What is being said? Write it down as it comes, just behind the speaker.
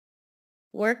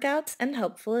workouts, and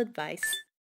helpful advice.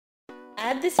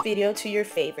 Add this video to your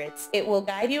favorites. It will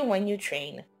guide you when you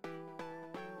train.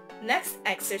 Next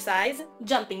exercise,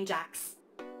 jumping jacks.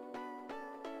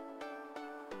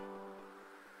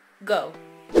 Go.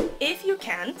 If you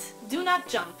can't, do not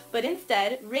jump, but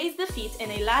instead raise the feet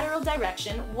in a lateral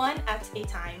direction, one at a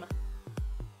time.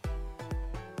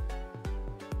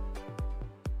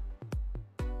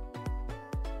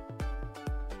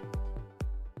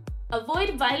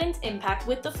 Avoid violent impact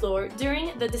with the floor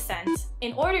during the descent.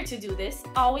 In order to do this,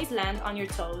 always land on your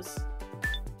toes.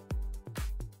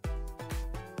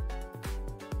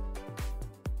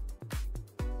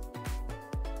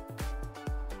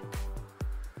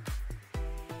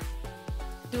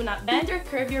 Do not bend or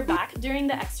curve your back during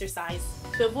the exercise.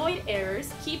 To avoid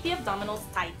errors, keep the abdominals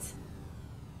tight.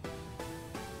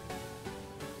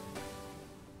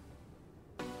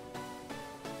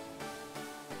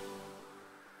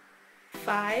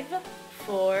 Five,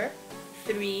 4,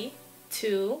 3,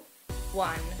 2,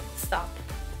 1. Stop.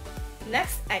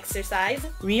 Next exercise,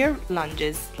 rear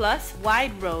lunges plus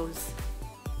wide rows.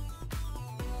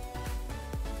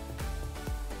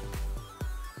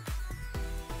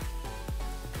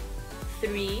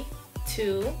 Three,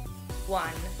 2, 1.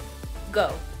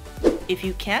 Go. If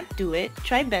you can't do it,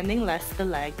 try bending less the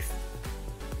legs.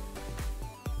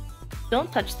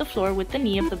 Don't touch the floor with the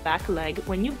knee of the back leg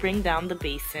when you bring down the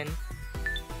basin.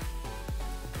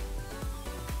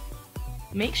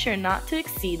 Make sure not to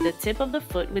exceed the tip of the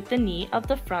foot with the knee of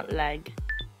the front leg.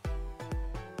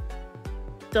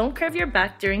 Don't curve your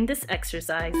back during this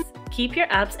exercise. Keep your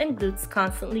abs and glutes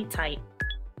constantly tight.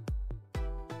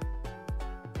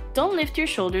 Don't lift your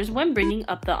shoulders when bringing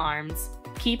up the arms.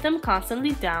 Keep them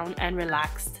constantly down and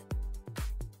relaxed.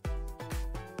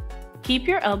 Keep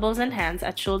your elbows and hands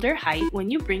at shoulder height when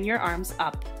you bring your arms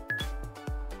up.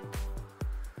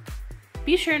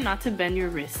 Be sure not to bend your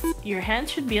wrists. Your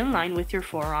hands should be in line with your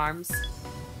forearms.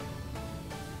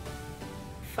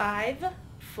 5,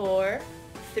 4,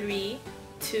 3,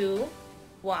 2,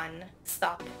 1.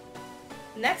 Stop.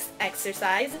 Next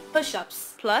exercise,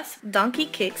 push-ups plus donkey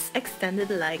kicks extended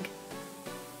leg.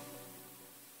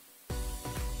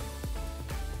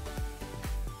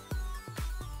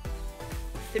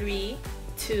 Three,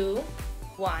 2,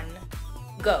 1.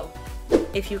 Go.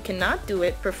 If you cannot do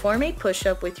it, perform a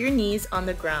push-up with your knees on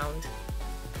the ground.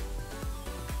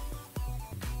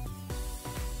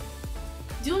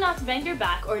 Do not bend your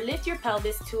back or lift your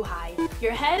pelvis too high.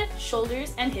 Your head,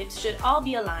 shoulders, and hips should all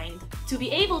be aligned. To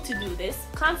be able to do this,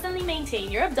 constantly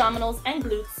maintain your abdominals and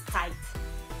glutes tight.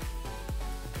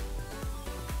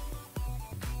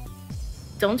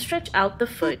 Don't stretch out the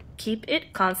foot. Keep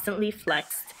it constantly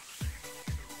flexed.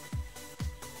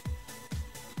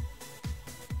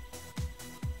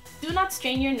 Do not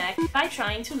strain your neck by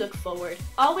trying to look forward.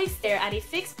 Always stare at a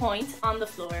fixed point on the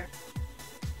floor.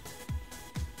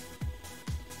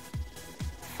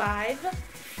 5,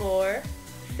 4,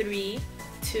 3,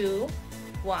 2,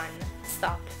 1.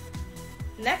 Stop.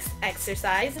 Next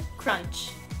exercise, crunch.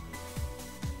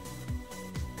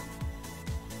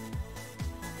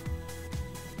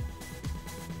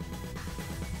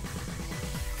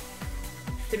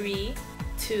 3,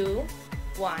 2,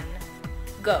 1.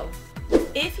 Go.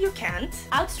 If you can't,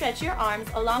 outstretch your arms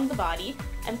along the body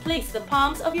and place the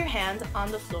palms of your hands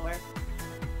on the floor.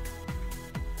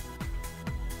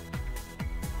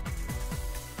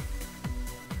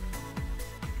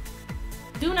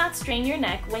 Do not strain your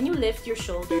neck when you lift your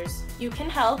shoulders. You can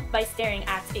help by staring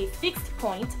at a fixed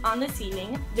point on the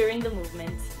ceiling during the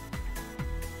movement.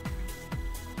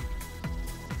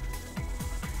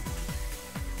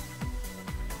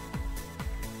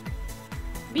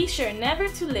 Be sure never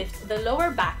to lift the lower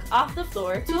back off the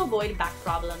floor to avoid back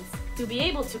problems. To be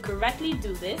able to correctly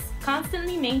do this,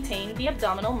 constantly maintain the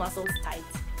abdominal muscles tight.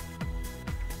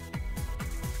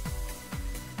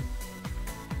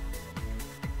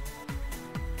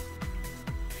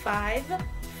 Five,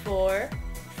 4,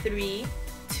 3,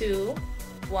 2,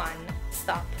 1.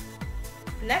 Stop.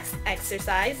 Next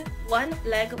exercise, one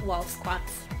leg wall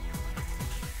squats.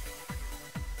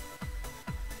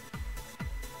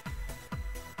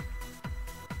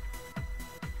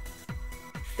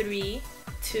 3,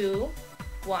 2,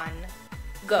 1.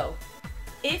 Go.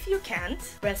 If you can't,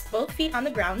 rest both feet on the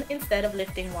ground instead of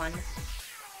lifting one.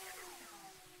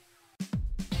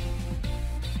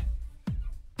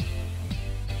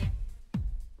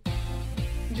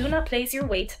 Do not place your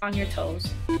weight on your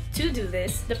toes. To do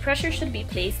this, the pressure should be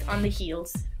placed on the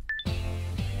heels.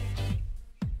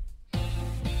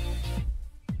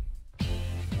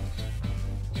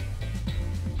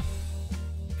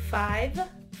 5,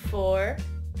 4,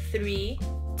 3,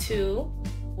 2,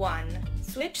 1.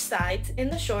 Switch sides in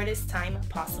the shortest time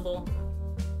possible.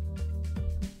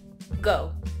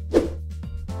 Go!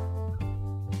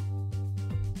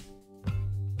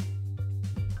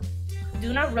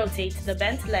 Do not rotate the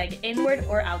bent leg inward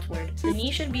or outward. The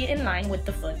knee should be in line with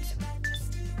the foot.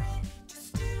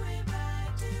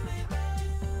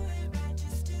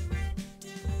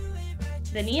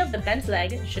 The knee of the bent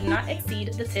leg should not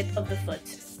exceed the tip of the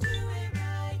foot.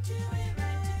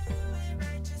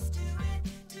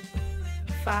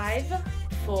 Five,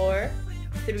 4,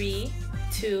 3,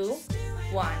 2,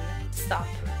 1. Stop.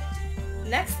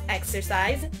 Next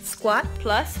exercise, squat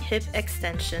plus hip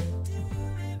extension.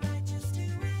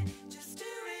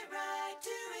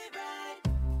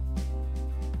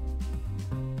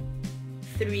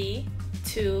 Three,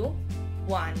 2,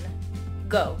 1.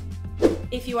 Go.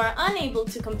 If you are unable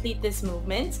to complete this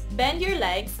movement, bend your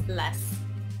legs less.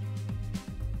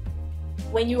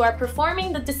 When you are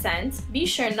performing the descent, be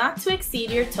sure not to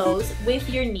exceed your toes with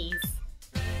your knees.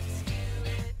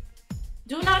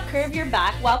 Do not curve your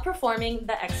back while performing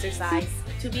the exercise.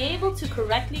 To be able to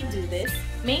correctly do this,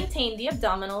 maintain the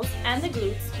abdominals and the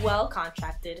glutes well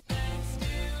contracted.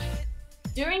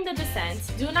 During the descent,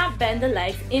 do not bend the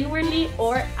legs inwardly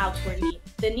or outwardly.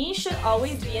 The knees should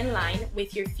always be in line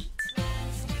with your feet.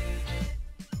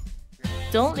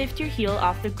 Don't lift your heel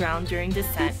off the ground during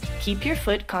descent. Keep your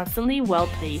foot constantly well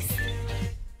placed.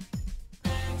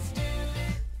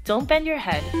 Don't bend your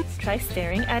head. Try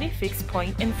staring at a fixed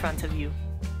point in front of you.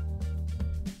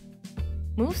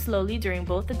 Move slowly during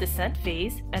both the descent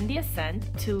phase and the ascent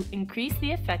to increase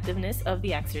the effectiveness of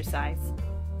the exercise.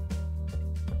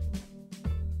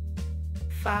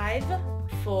 5,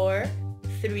 4,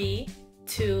 3,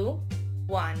 2,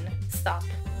 1. Stop.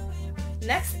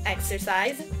 Next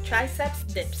exercise, triceps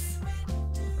dips.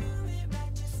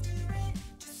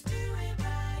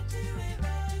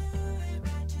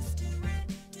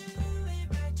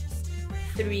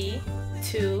 Three,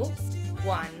 2,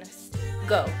 1.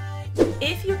 Go.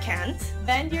 If you can't,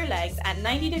 bend your legs at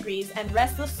 90 degrees and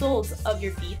rest the soles of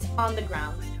your feet on the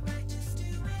ground.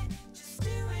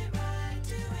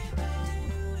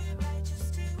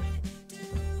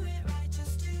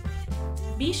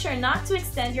 Be sure not to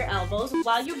extend your elbows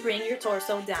while you bring your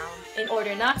torso down, in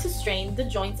order not to strain the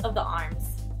joints of the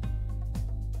arms.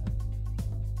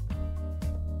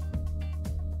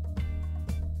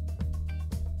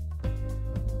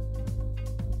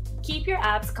 Keep your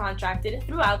abs contracted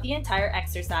throughout the entire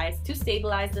exercise to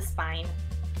stabilize the spine.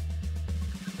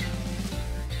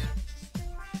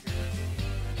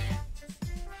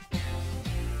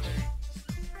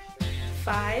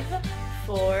 Five,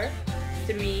 4,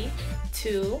 3,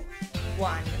 2,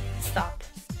 1. Stop.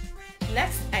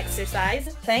 Next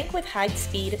exercise, plank with high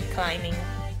speed climbing.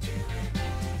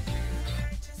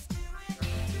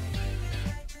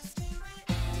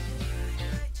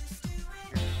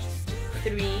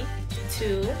 3,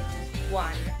 2,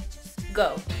 1.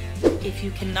 Go. If you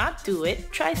cannot do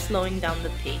it, try slowing down the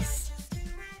pace.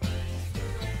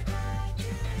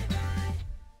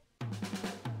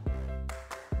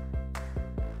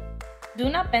 Do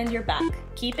not bend your back.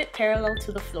 Keep it parallel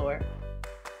to the floor.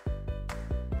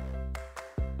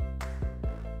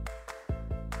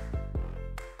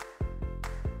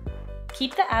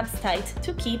 Keep the abs tight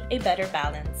to keep a better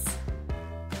balance.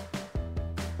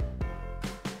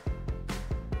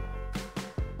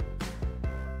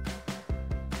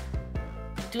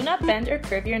 Do not bend or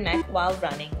curve your neck while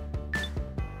running.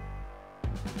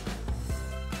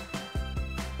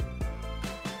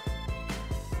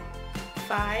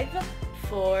 Five,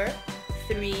 4,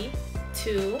 3,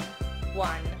 2,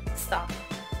 1. Stop.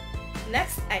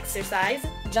 Next exercise,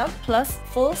 jump plus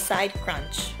full side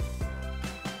crunch.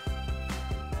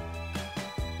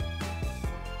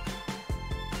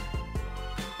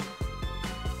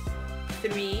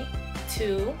 3,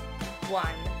 2, 1.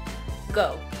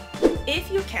 Go.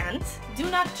 If you can't, do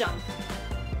not jump.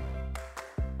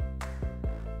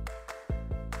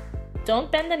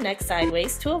 Don't bend the neck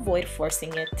sideways to avoid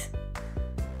forcing it.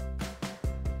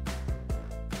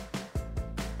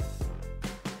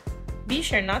 Be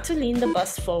sure not to lean the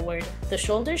bust forward. The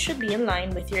shoulders should be in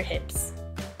line with your hips.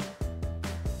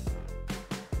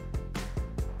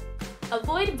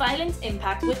 Avoid violent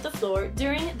impact with the floor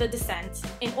during the descent.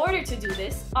 In order to do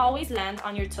this, always land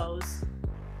on your toes.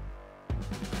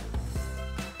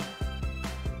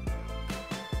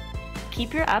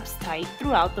 Keep your abs tight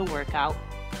throughout the workout.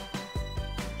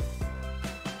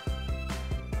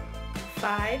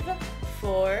 5,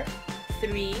 4,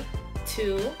 3,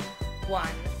 2, 1.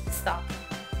 Stop.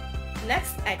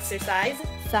 Next exercise,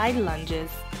 side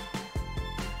lunges.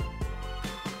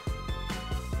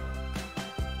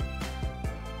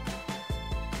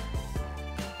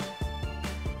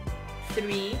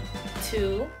 3,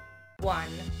 2, 1,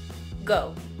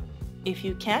 go. If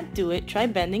you can't do it, try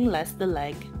bending less the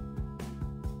leg.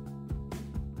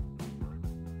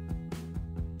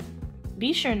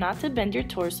 Be sure not to bend your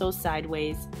torso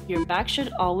sideways. Your back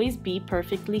should always be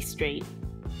perfectly straight.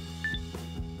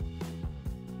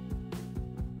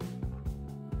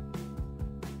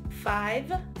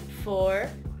 Five, 4,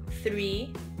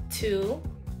 3, 2,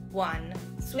 1.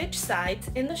 Switch sides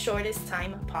in the shortest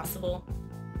time possible.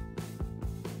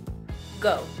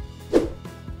 Go.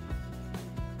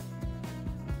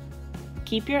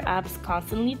 Keep your abs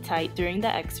constantly tight during the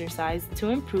exercise to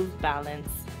improve balance.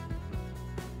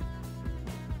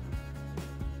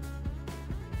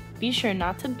 Be sure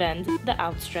not to bend the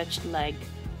outstretched leg.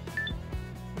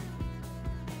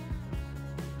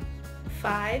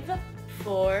 5,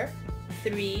 4,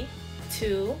 3,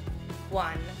 2,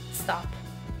 1. Stop.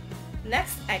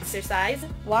 Next exercise,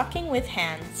 walking with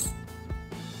hands.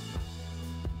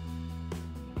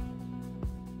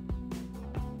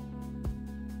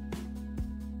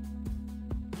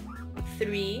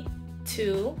 3,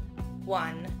 2,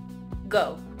 1,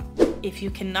 go. If you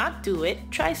cannot do it,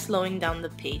 try slowing down the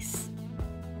pace.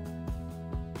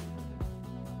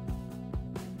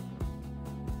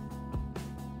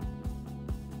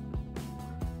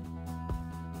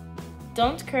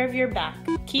 Don't curve your back.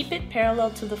 Keep it parallel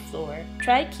to the floor.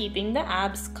 Try keeping the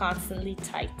abs constantly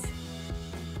tight.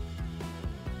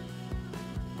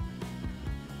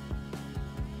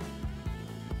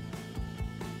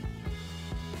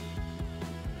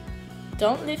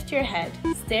 Don't lift your head.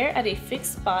 Stare at a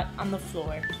fixed spot on the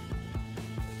floor.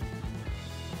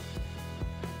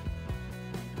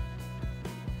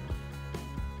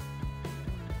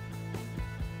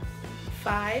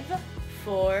 Five,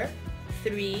 4,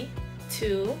 3,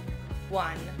 2,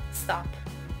 1. Stop.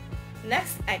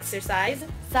 Next exercise,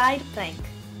 side plank.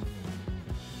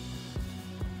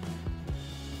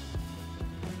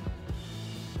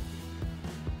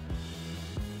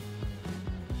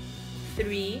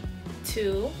 3,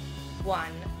 2,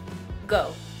 1,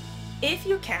 go. If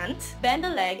you can't, bend the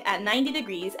leg at 90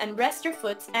 degrees and rest your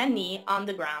foot and knee on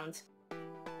the ground.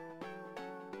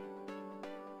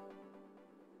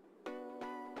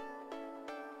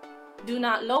 Do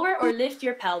not lower or lift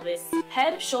your pelvis.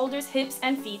 Head, shoulders, hips,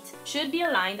 and feet should be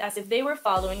aligned as if they were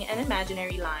following an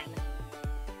imaginary line.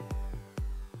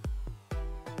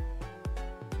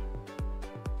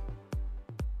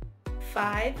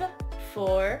 5,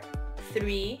 4,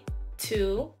 3,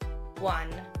 2, 1.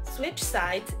 Switch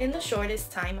sides in the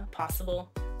shortest time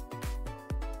possible.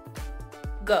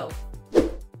 Go.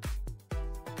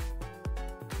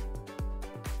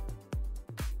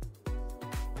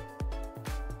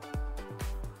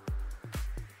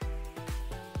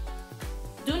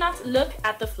 Do not look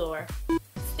at the floor.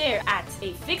 Stare at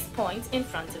a fixed point in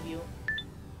front of you.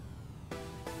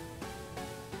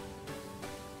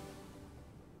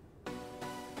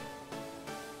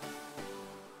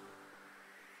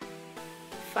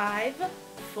 5,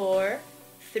 4,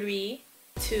 3,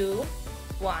 2,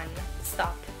 1.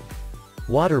 Stop.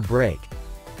 Water break.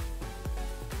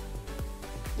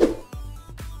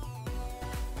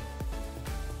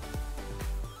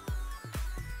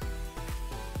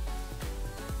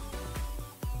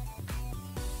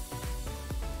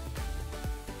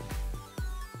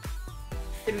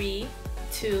 Three,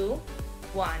 2,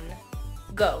 1,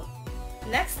 go.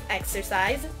 Next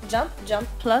exercise, jump, jump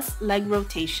plus leg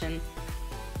rotation.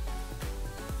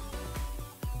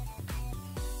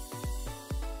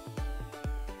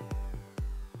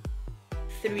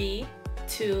 3,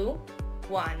 2,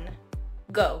 1,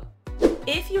 go.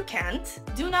 If you can't,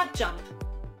 do not jump.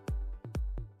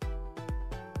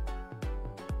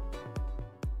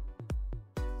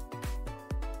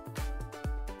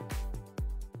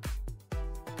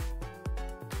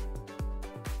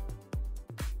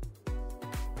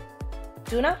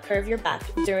 Do not curve your back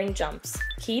during jumps.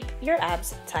 Keep your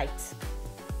abs tight.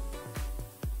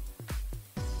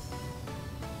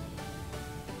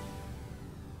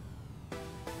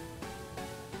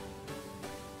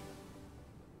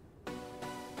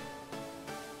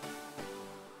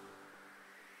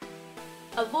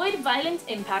 Avoid violent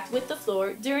impact with the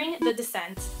floor during the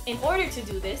descent. In order to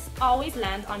do this, always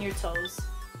land on your toes.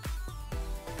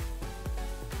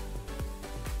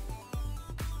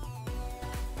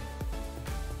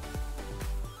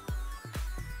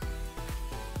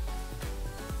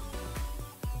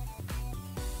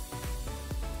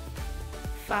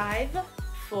 Five,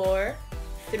 4,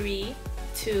 3,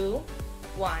 2,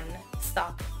 1.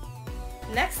 Stop.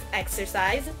 Next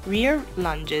exercise, rear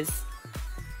lunges.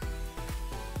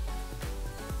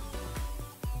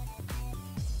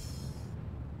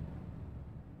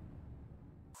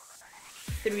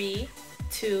 3,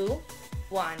 2,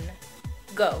 1,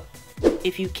 go.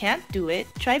 If you can't do it,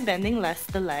 try bending less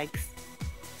the legs.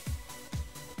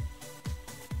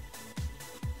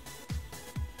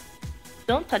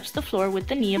 Don't touch the floor with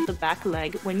the knee of the back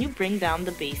leg when you bring down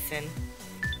the basin.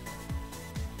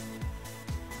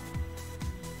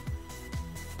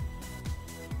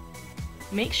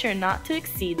 Make sure not to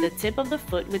exceed the tip of the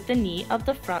foot with the knee of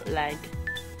the front leg.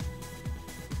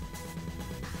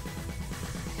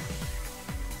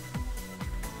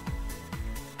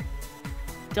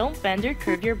 Don't bend or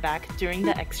curve your back during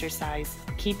the exercise.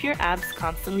 Keep your abs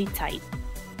constantly tight.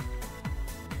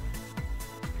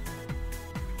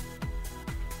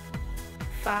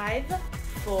 Five,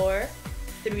 4,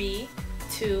 3,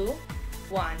 2,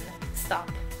 1,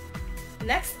 stop.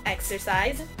 Next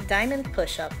exercise, diamond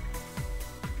push-up.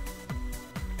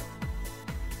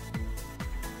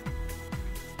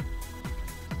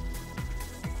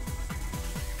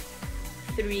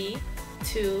 Three,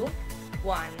 2,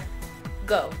 1,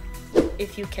 go.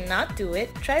 If you cannot do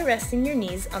it, try resting your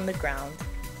knees on the ground.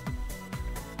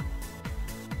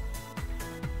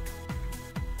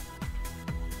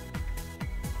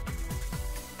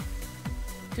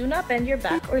 Do not bend your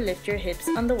back or lift your hips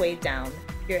on the way down.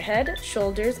 Your head,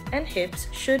 shoulders, and hips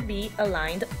should be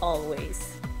aligned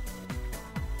always.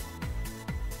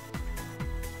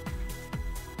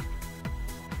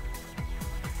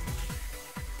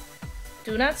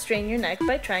 Do not strain your neck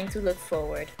by trying to look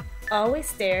forward. Always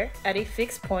stare at a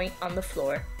fixed point on the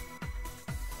floor.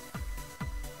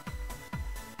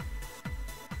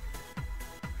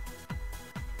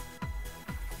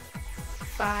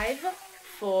 Five,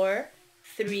 4,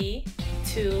 3,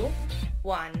 2,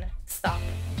 1, stop.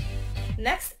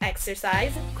 Next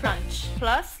exercise, crunch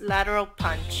plus lateral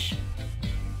punch.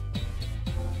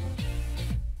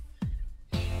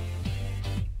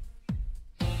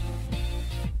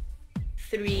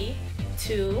 Three,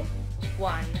 2,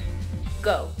 1,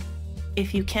 go.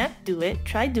 If you can't do it,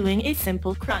 try doing a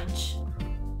simple crunch.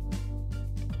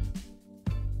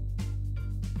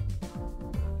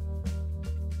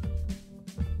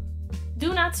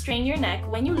 Do not strain your neck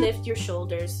when you lift your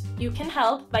shoulders. You can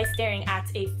help by staring at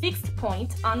a fixed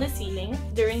point on the ceiling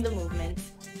during the movement.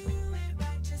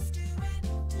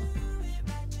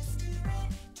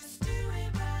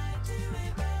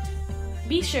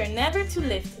 Be sure never to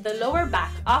lift the lower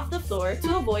back off the floor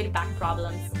to avoid back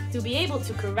problems. To be able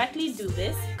to correctly do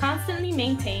this, constantly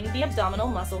maintain the abdominal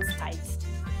muscles tight.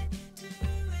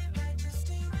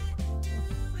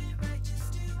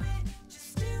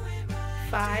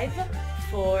 Five,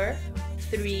 4,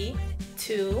 3,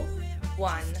 2,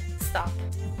 1, stop.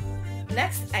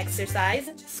 Next exercise,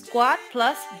 squat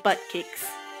plus butt kicks.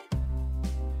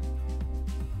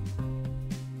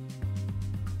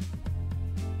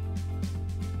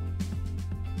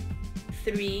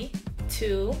 Three,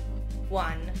 2,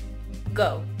 1,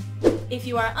 go. If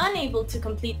you are unable to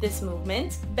complete this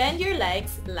movement, bend your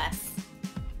legs less.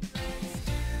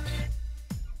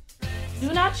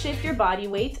 Do not shift your body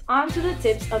weight onto the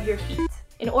tips of your feet.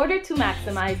 In order to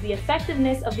maximize the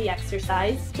effectiveness of the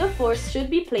exercise, the force should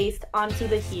be placed onto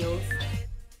the heels.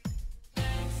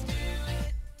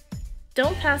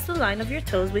 Don't pass the line of your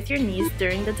toes with your knees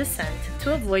during the descent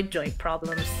to avoid joint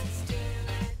problems.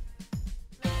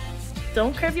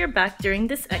 Don't curve your back during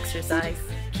this exercise.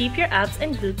 Keep your abs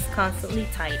and glutes constantly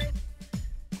tight.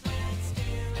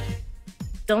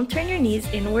 Don't turn your knees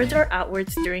inwards or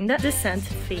outwards during the descent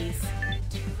phase.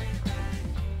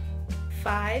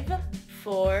 5,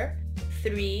 4,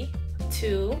 3,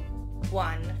 2,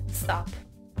 1, stop.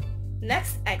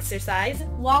 Next exercise,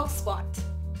 wall squat.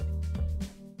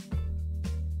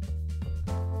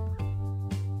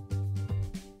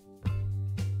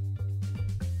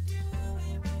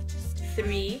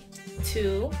 Three,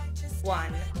 2,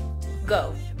 1,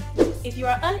 go. If you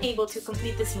are unable to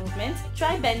complete this movement,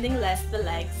 try bending less the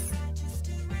legs.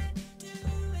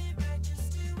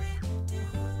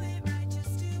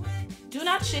 Do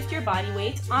not shift your body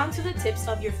weight onto the tips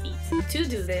of your feet. To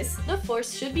do this, the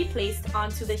force should be placed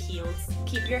onto the heels.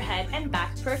 Keep your head and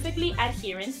back perfectly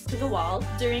adherent to the wall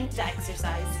during the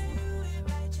exercise.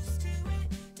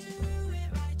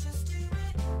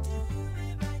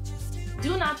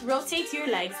 Do not rotate your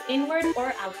legs inward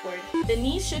or outward. The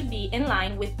knees should be in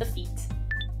line with the feet.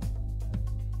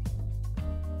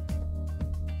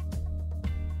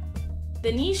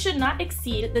 The knees should not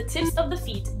exceed the tips of the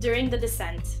feet during the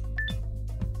descent.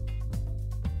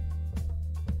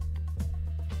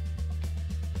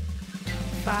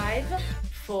 Five,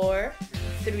 4,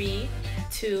 3,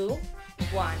 2,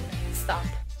 1, stop.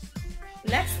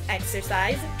 Next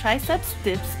exercise, triceps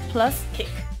dips plus kick.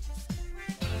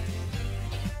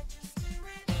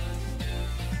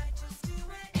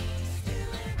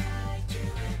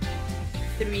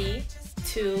 3,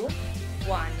 2,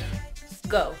 1,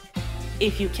 go.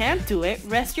 If you can't do it,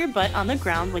 rest your butt on the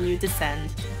ground when you descend.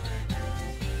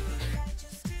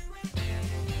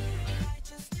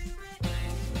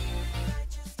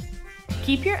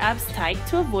 Keep your abs tight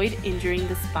to avoid injuring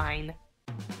the spine.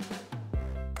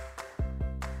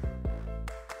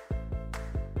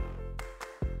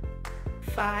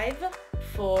 5,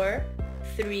 4,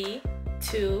 3,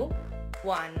 2,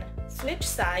 1. Switch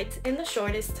sides in the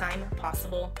shortest time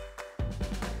possible.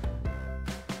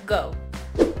 Go.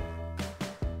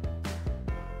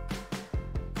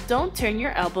 Don't turn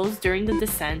your elbows during the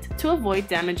descent to avoid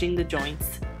damaging the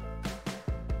joints.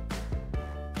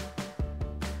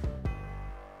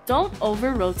 Don't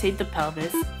over-rotate the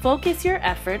pelvis. Focus your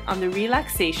effort on the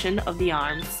relaxation of the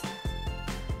arms.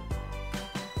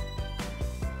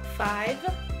 5,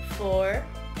 4,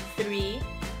 3,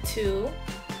 2,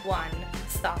 1.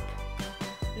 Stop.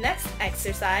 Next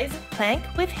exercise, plank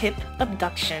with hip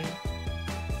abduction.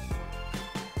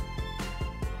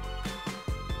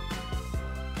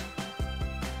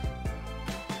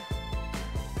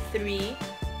 3,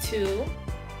 2,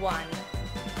 1,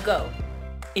 go.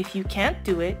 If you can't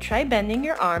do it, try bending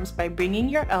your arms by bringing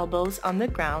your elbows on the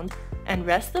ground and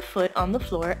rest the foot on the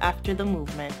floor after the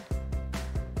movement.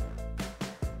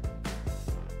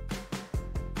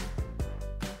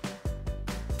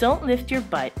 Don't lift your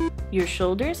butt. Your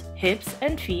shoulders, hips,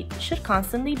 and feet should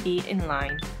constantly be in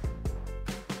line.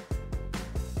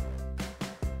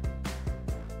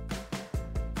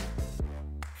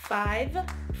 5,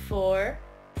 4,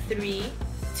 3,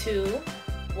 2,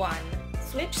 1.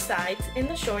 Switch sides in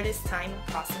the shortest time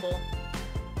possible.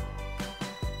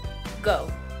 Go.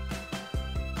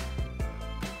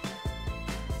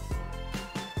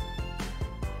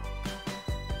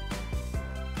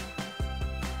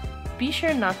 Be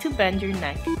sure not to bend your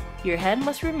neck. Your head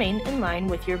must remain in line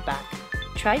with your back.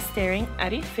 Try staring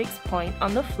at a fixed point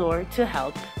on the floor to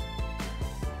help.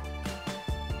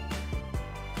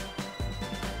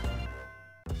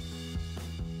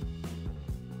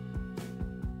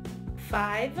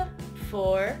 5,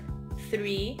 4,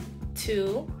 3,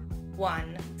 2,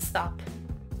 1. Stop.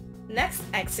 Next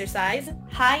exercise,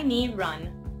 high knee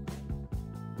run.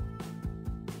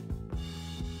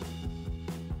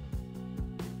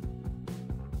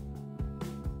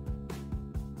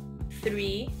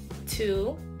 3,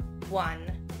 2,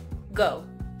 1, go.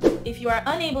 If you are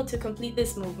unable to complete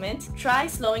this movement, try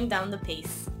slowing down the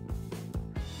pace.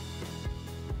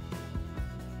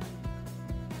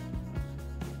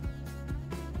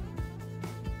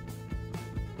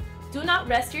 Do not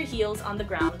rest your heels on the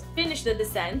ground. Finish the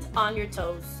descent on your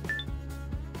toes.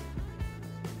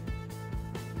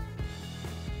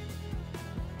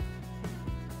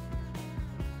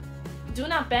 Do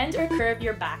not bend or curve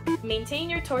your back. Maintain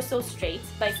your torso straight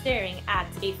by staring at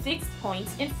a fixed point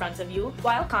in front of you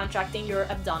while contracting your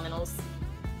abdominals.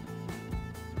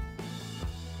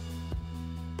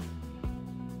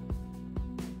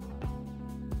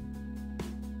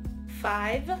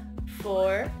 Five,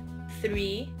 4,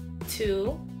 3, 2,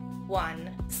 1.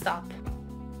 Stop.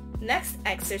 Next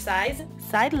exercise,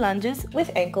 side lunges with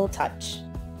ankle touch.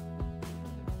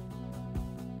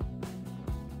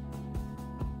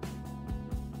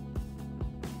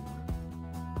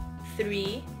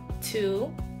 3, 2,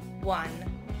 1,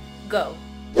 go.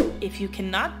 If you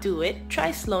cannot do it, try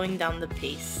slowing down the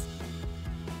pace.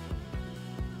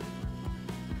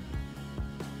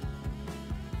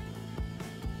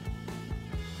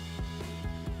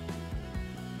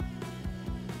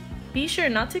 Be sure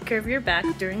not to curve your back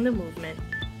during the movement.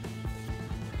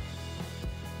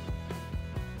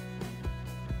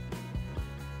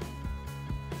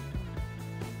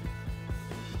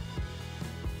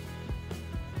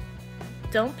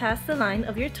 Don't pass the line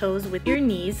of your toes with your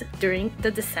knees during the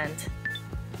descent.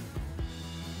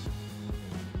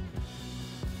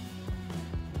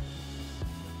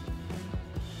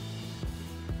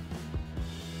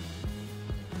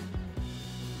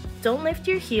 Don't lift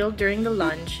your heel during the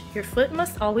lunge. Your foot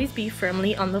must always be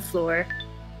firmly on the floor.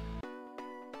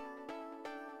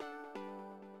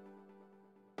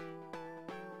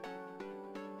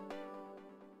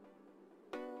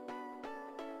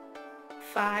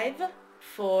 Five,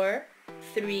 4,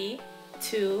 3,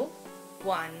 2,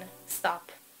 1.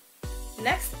 Stop.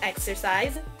 Next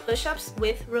exercise, push-ups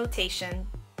with rotation.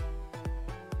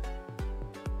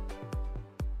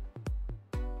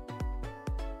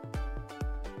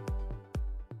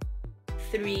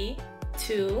 3,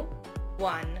 2,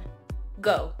 1,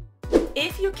 go.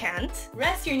 If you can't,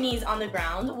 rest your knees on the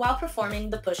ground while performing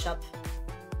the push-up.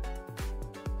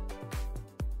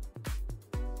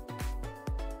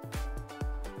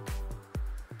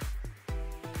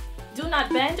 Do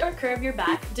not bend or curve your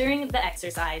back during the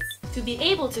exercise. To be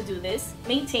able to do this,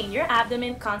 maintain your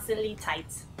abdomen constantly tight.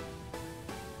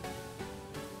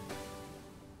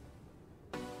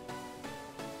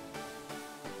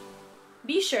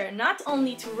 Be sure not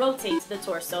only to rotate the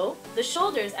torso, the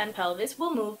shoulders and pelvis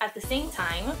will move at the same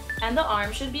time, and the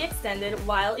arm should be extended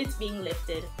while it's being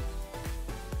lifted.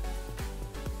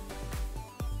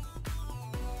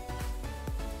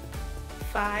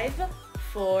 Five,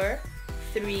 4,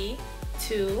 3,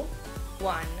 2,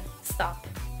 1. Stop.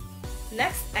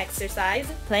 Next exercise,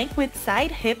 plank with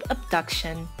side hip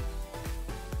abduction.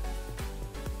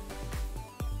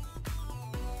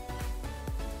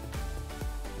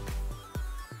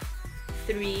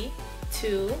 Three,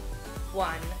 2,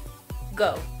 1.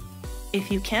 Go.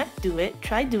 If you can't do it,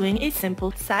 try doing a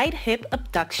simple side hip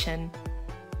abduction.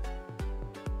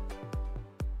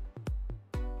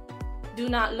 Do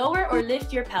not lower or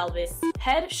lift your pelvis.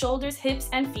 Head, shoulders, hips,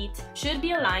 and feet should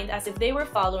be aligned as if they were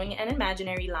following an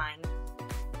imaginary line.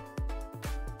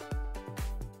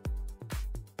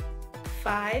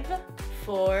 5,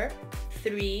 4,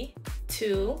 3,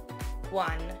 2,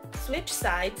 1. Switch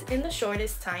sides in the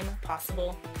shortest time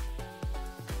possible.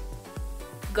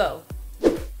 Go.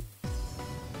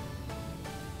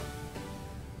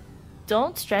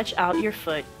 Don't stretch out your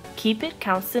foot. Keep it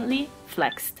constantly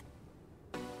flexed.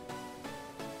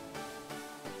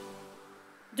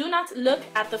 Do not look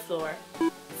at the floor.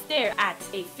 Stare at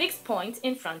a fixed point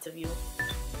in front of you.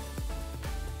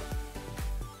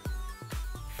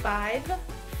 5,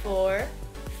 4,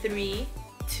 3,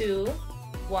 2,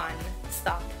 1.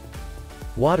 Stop.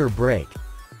 Water break.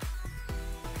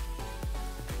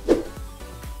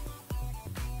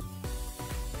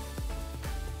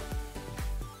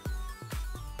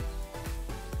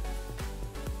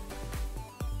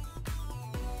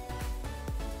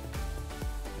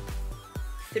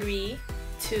 Three,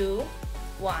 2,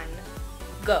 1.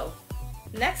 Go.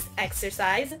 Next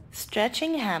exercise,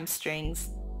 stretching hamstrings.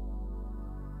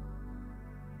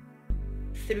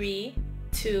 3,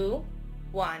 2,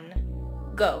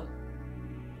 1. Go.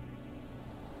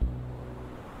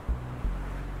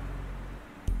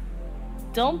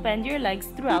 Don't bend your legs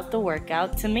throughout the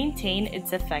workout to maintain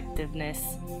its effectiveness.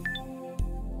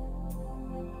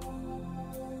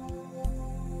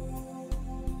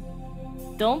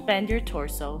 Don't bend your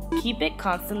torso. Keep it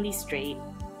constantly straight.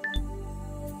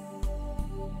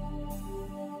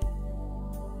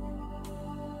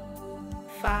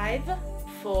 5,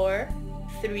 4,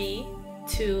 3,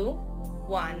 2,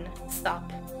 1.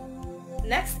 Stop.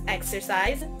 Next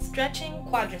exercise, stretching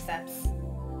quadriceps.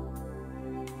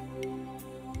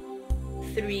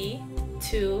 3,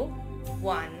 2,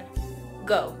 1.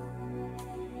 Go.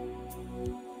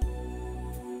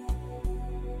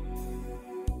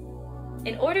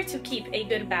 In order to keep a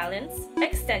good balance,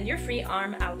 extend your free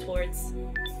arm outwards.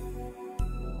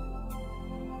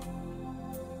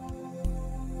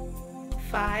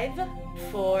 5,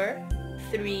 4,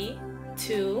 3,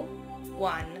 2,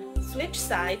 1. Switch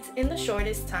sides in the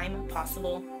shortest time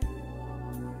possible.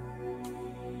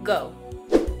 Go.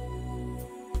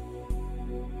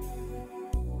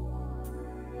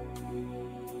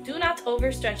 Do not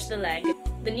overstretch the leg.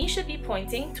 The knee should be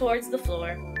pointing towards the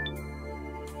floor.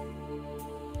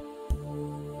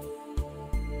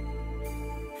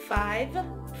 5,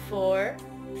 4,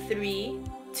 3,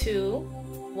 2,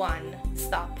 1.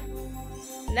 Stop.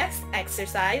 Next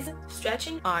exercise,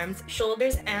 stretching arms,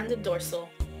 shoulders, and the dorsal.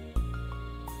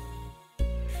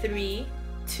 3,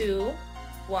 2,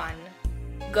 1.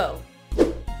 Go.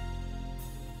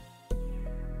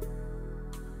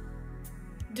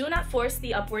 Do not force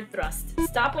the upward thrust.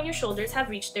 Stop when your shoulders have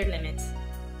reached their limit.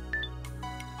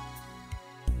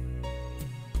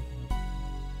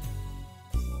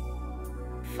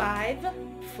 5,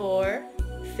 4,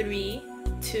 3,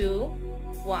 2,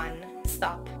 1.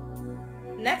 Stop.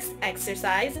 Next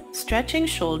exercise, stretching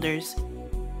shoulders.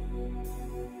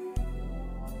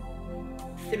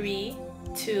 3,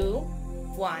 2,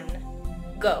 1.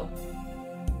 Go.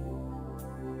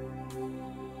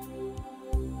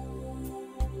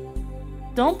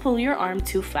 Don't pull your arm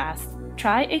too fast.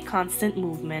 Try a constant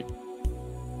movement.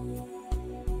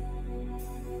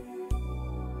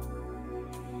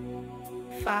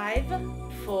 5,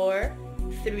 4,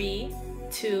 3,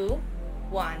 2,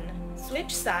 1.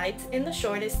 Switch sides in the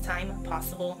shortest time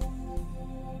possible.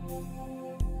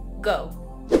 Go.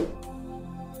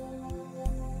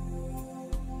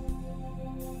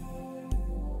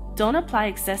 Don't apply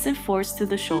excessive force to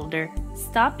the shoulder.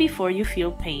 Stop before you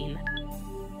feel pain.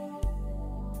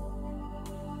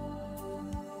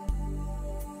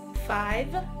 5,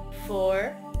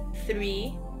 4,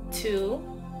 3,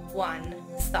 2, 1.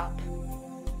 Stop.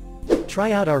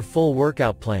 Try out our full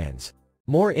workout plans.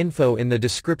 More info in the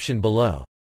description below.